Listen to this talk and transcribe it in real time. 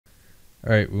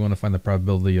All right, we want to find the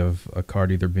probability of a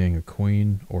card either being a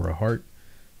queen or a heart.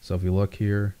 So if you look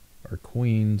here, our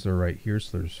queens are right here,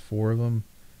 so there's 4 of them.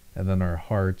 And then our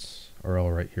hearts are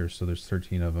all right here, so there's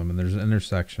 13 of them. And there's an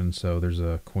intersection, so there's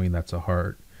a queen that's a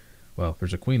heart. Well,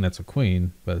 there's a queen that's a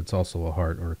queen, but it's also a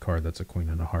heart, or a card that's a queen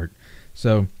and a heart.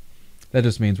 So that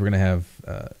just means we're going to have,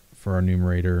 for our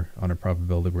numerator on a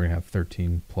probability, we're going to have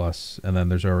 13 plus, and then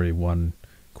there's already one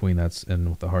queen that's in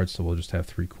with the heart, so we'll just have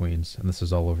 3 queens. And this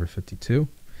is all over 52.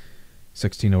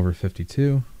 16 over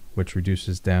 52, which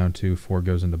reduces down to 4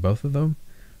 goes into both of them.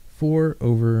 4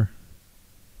 over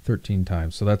 13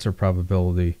 times. So that's our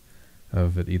probability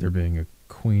of it either being a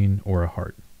queen or a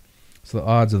heart. So the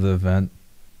odds of the event,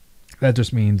 that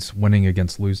just means winning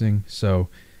against losing. So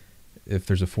if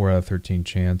there's a 4 out of 13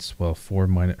 chance, well,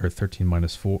 13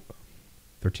 minus 4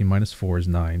 is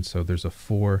 9. So there's a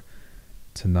 4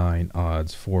 to 9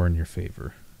 odds, 4 in your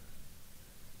favor.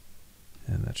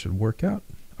 And that should work out.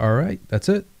 All right, that's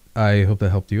it. I hope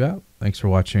that helped you out. Thanks for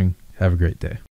watching. Have a great day.